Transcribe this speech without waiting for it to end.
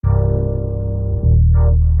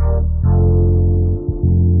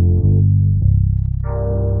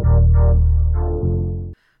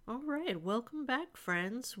Welcome back,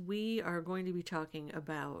 friends. We are going to be talking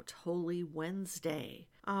about Holy Wednesday.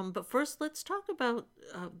 But first, let's talk about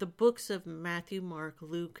the books of Matthew, Mark,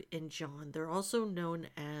 Luke, and John. They're also known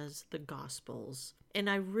as the Gospels. And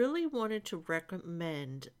I really wanted to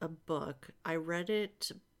recommend a book. I read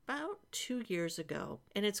it about 2 years ago,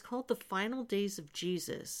 and it's called The Final Days of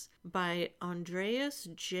Jesus by Andreas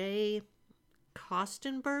J.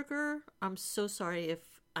 Kostenberger. I'm so sorry if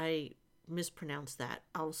I mispronounce that.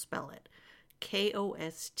 I'll spell it.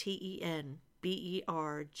 Kostenberger.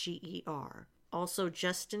 Also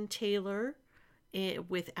Justin Taylor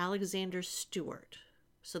with Alexander Stewart.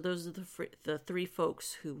 So those are the three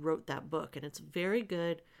folks who wrote that book, and it's very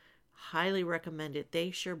good. Highly recommend it.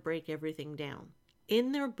 They sure break everything down.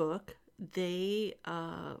 In their book, they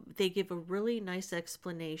give a really nice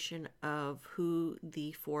explanation of who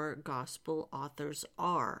the four gospel authors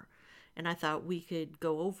are. And I thought we could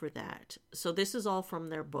go over that. So this is all from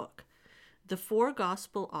their book. The four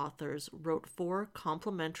gospel authors wrote 4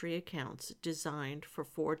 complementary accounts designed for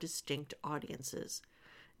 4 distinct audiences.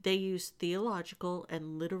 They used theological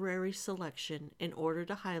and literary selection in order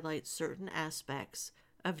to highlight certain aspects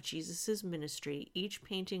of Jesus' ministry, each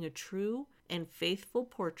painting a true and faithful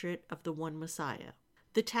portrait of the one Messiah.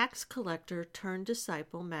 The tax collector turned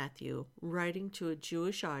disciple Matthew, writing to a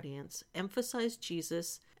Jewish audience, emphasized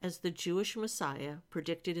Jesus as the Jewish Messiah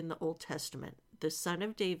predicted in the Old Testament, the son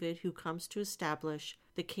of David who comes to establish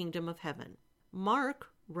the kingdom of heaven. Mark,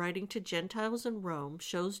 writing to Gentiles in Rome,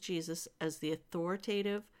 shows Jesus as the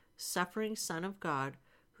authoritative, suffering Son of God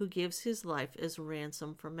who gives his life as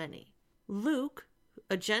ransom for many. Luke,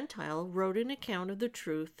 a Gentile, wrote an account of the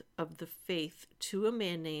truth of the faith to a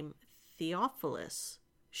man named Theophilus,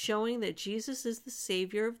 showing that Jesus is the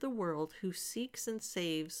Savior of the world who seeks and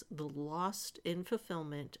saves the lost in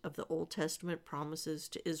fulfillment of the Old Testament promises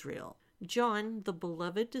to Israel. John, the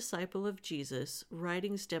beloved disciple of Jesus,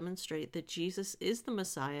 writings demonstrate that Jesus is the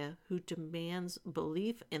Messiah who demands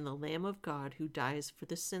belief in the Lamb of God who dies for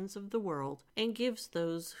the sins of the world and gives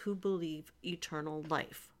those who believe eternal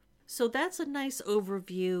life. So that's a nice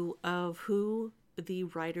overview of who the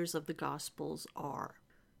writers of the Gospels are.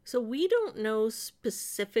 So we don't know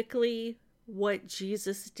specifically what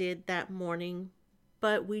Jesus did that morning,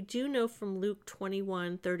 but we do know from Luke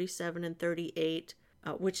 21:37 and 38,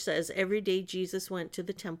 which says, "Every day Jesus went to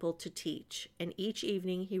the temple to teach, and each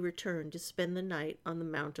evening he returned to spend the night on the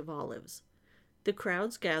Mount of Olives. The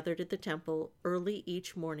crowds gathered at the temple early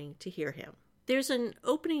each morning to hear him." There's an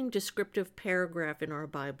opening descriptive paragraph in our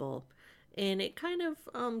Bible, and it kind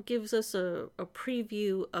of gives us a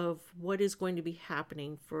preview of what is going to be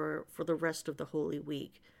happening for the rest of the Holy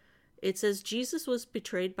Week. It says, Jesus was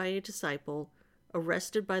betrayed by a disciple,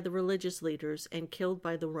 arrested by the religious leaders, and killed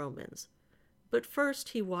by the Romans. But first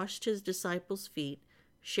he washed his disciples' feet,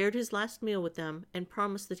 shared his last meal with them, and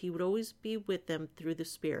promised that he would always be with them through the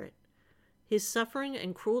Spirit. His suffering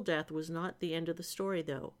and cruel death was not the end of the story,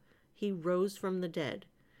 though. He rose from the dead.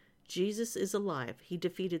 Jesus is alive. He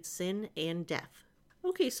defeated sin and death.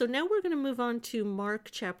 Okay, so now we're going to move on to Mark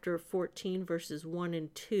chapter 14, verses 1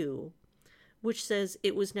 and 2, which says,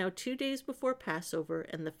 "It was now 2 days before Passover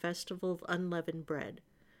and the festival of unleavened bread.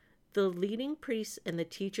 The leading priests and the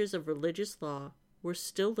teachers of religious law were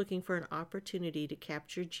still looking for an opportunity to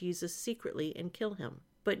capture Jesus secretly and kill him.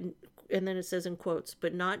 And then it says in quotes,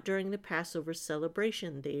 but not during the Passover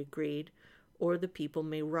celebration, they agreed, or the people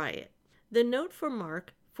may riot." The note for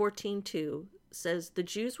Mark 14:2 says the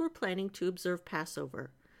Jews were planning to observe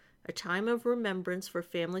Passover, a time of remembrance for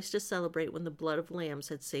families to celebrate when the blood of lambs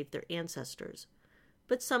had saved their ancestors.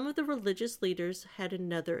 But some of the religious leaders had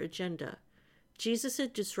another agenda. Jesus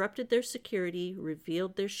had disrupted their security,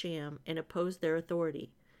 revealed their sham, and opposed their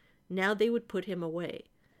authority. Now they would put him away.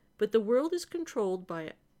 But the world is controlled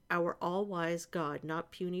by our all-wise God,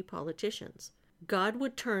 not puny politicians. God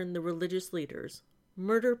would turn the religious leaders'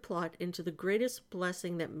 murder plot into the greatest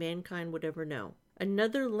blessing that mankind would ever know.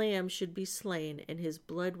 Another lamb should be slain, and his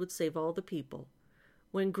blood would save all the people.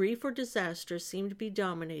 When grief or disaster seem to be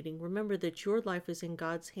dominating, remember that your life is in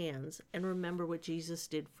God's hands, and remember what Jesus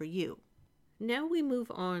did for you. Now we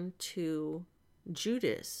move on to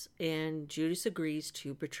Judas, and Judas agrees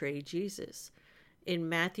to betray Jesus. In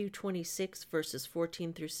Matthew 26, verses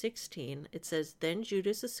 14 through 16, it says, "Then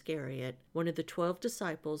Judas Iscariot, one of the 12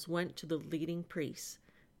 disciples, went to the leading priests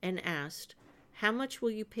and asked, 'How much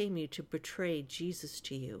will you pay me to betray Jesus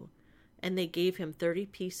to you?' And they gave him 30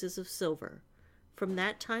 pieces of silver. From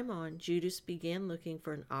that time on, Judas began looking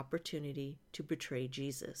for an opportunity to betray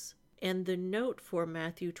Jesus." And the note for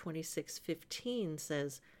Matthew 26:15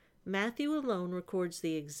 says, Matthew alone records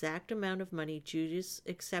the exact amount of money Judas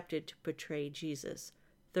accepted to betray Jesus,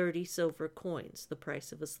 30 silver coins, the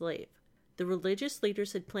price of a slave. The religious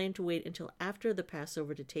leaders had planned to wait until after the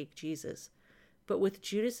Passover to take Jesus, but with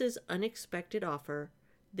Judas's unexpected offer,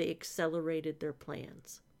 they accelerated their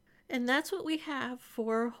plans. And that's what we have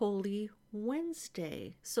for Holy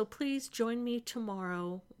Wednesday. So please join me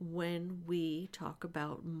tomorrow when we talk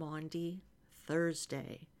about Maundy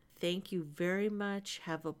Thursday. Thank you very much.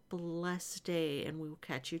 Have a blessed day, and we will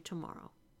catch you tomorrow.